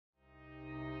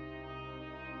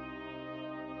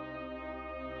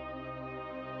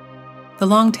The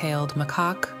long-tailed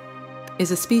macaque is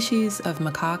a species of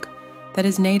macaque that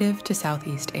is native to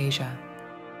Southeast Asia.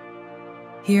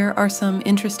 Here are some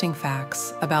interesting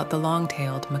facts about the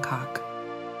long-tailed macaque.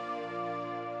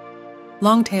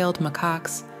 Long-tailed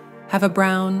macaques have a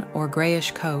brown or grayish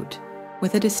coat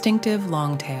with a distinctive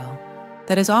long tail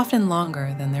that is often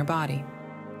longer than their body.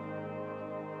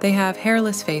 They have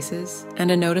hairless faces and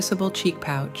a noticeable cheek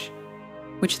pouch,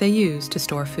 which they use to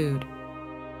store food.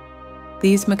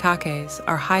 These macaques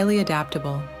are highly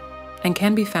adaptable and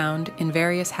can be found in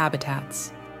various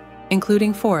habitats,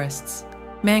 including forests,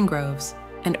 mangroves,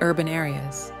 and urban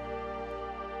areas.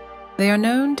 They are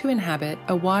known to inhabit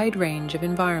a wide range of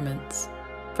environments,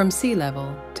 from sea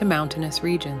level to mountainous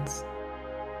regions.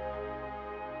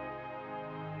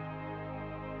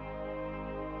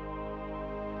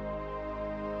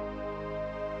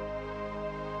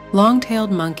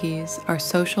 Long-tailed monkeys are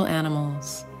social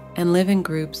animals and live in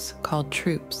groups called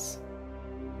troops.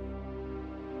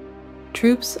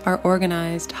 Troops are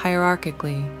organized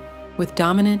hierarchically, with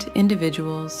dominant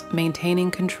individuals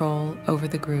maintaining control over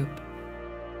the group.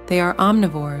 They are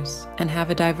omnivores and have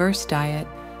a diverse diet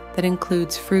that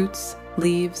includes fruits,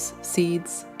 leaves,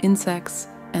 seeds, insects,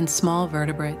 and small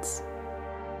vertebrates.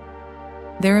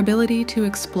 Their ability to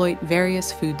exploit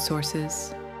various food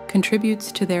sources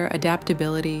contributes to their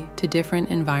adaptability to different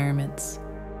environments.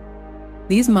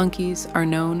 These monkeys are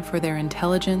known for their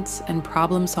intelligence and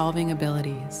problem-solving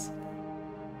abilities.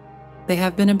 They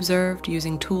have been observed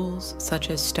using tools such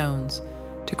as stones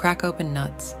to crack open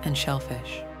nuts and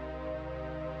shellfish.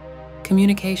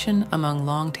 Communication among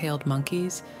long-tailed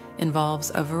monkeys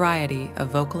involves a variety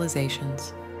of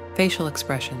vocalizations, facial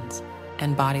expressions,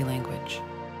 and body language.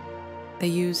 They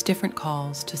use different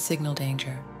calls to signal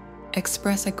danger,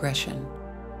 express aggression,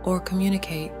 or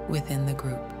communicate within the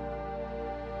group.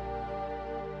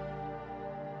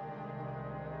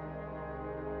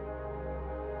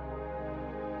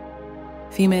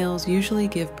 Females usually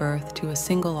give birth to a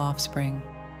single offspring,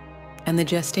 and the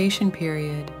gestation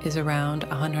period is around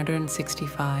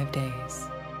 165 days.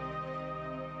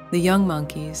 The young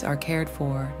monkeys are cared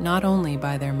for not only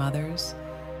by their mothers,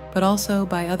 but also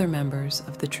by other members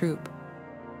of the troop.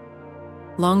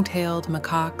 Long-tailed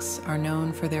macaques are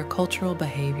known for their cultural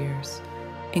behaviors,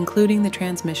 including the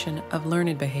transmission of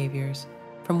learned behaviors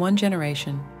from one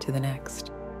generation to the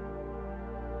next.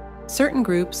 Certain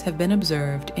groups have been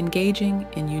observed engaging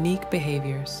in unique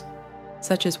behaviors,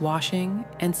 such as washing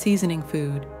and seasoning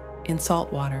food in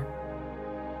salt water.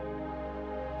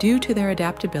 Due to their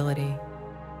adaptability,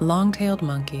 long-tailed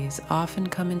monkeys often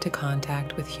come into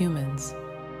contact with humans,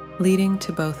 leading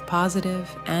to both positive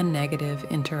and negative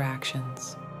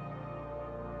interactions.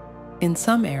 In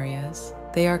some areas,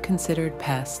 they are considered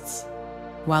pests,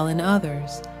 while in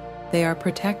others, they are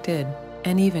protected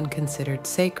and even considered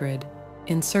sacred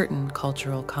in certain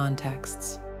cultural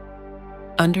contexts.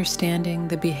 Understanding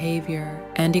the behavior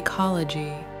and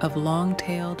ecology of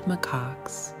long-tailed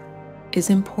macaques is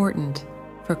important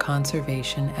for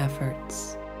conservation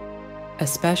efforts,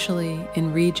 especially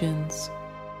in regions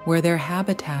where their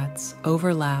habitats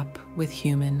overlap with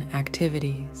human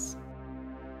activities.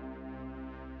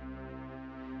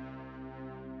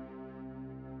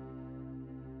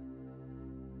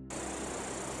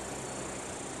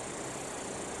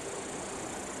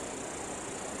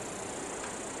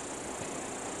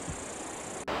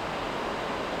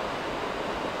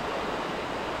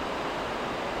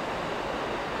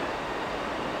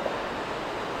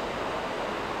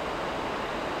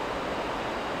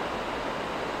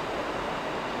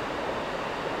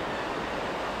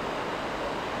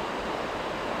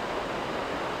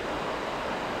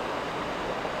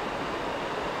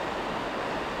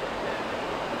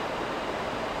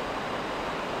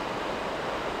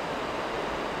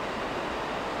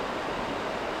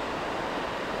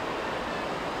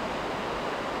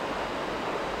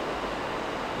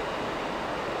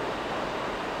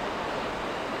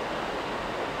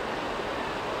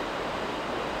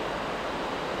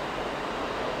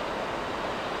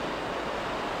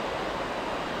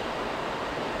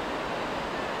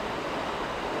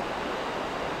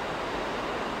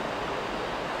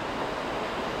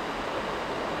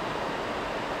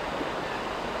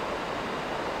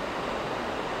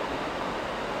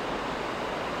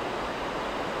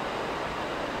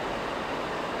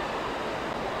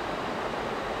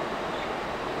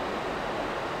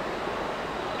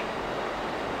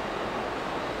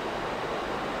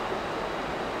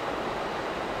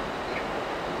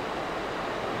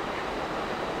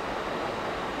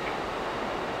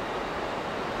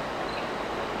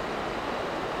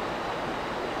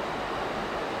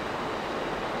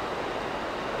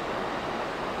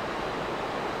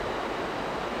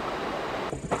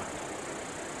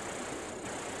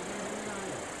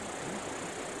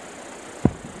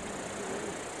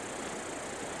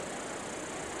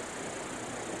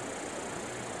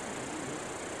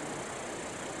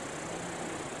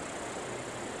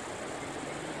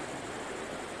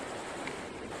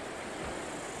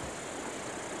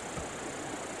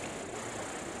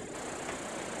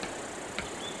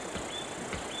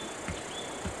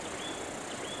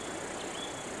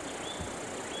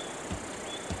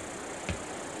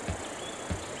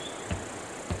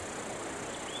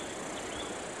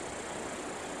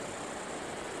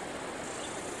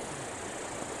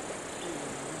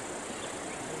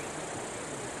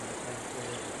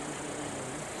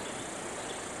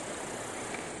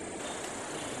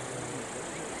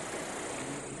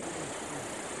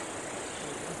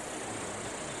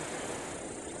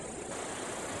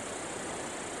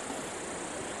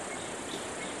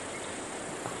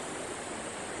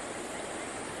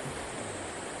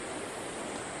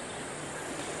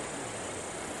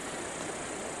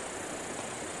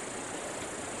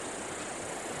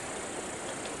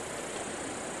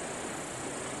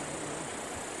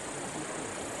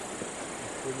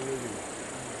 in the movie.